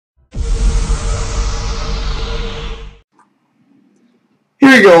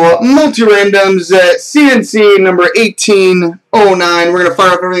Here you go, Multi Randoms, C&C number 1809. We're going to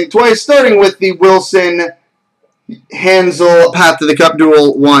fire up everything twice, starting with the Wilson Hansel Path to the Cup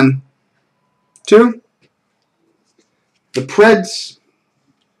Duel 1, 2. The Preds.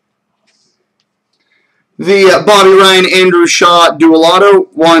 The Bobby Ryan Andrew Shaw Dual Auto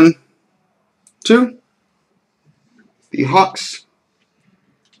 1, 2. The Hawks.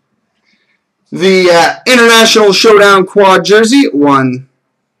 The International Showdown Quad Jersey 1,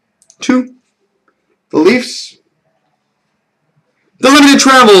 2. The Leafs. The Limited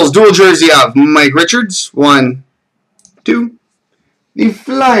Travels Dual Jersey of Mike Richards 1, 2. The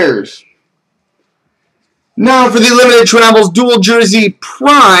Flyers. Now for the Limited Travels Dual Jersey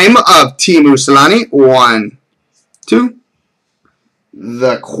Prime of Teemu Selanne 1, 2.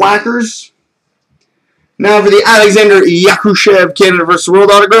 The Quackers. Now for the Alexander Yakushev Canada vs.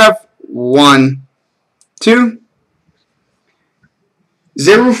 World Autograph 1, 2.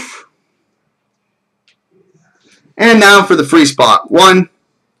 Zeruf. And now for the free spot 1,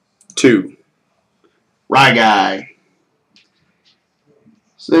 2. Rye Guy.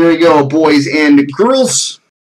 So there you go, boys and girls.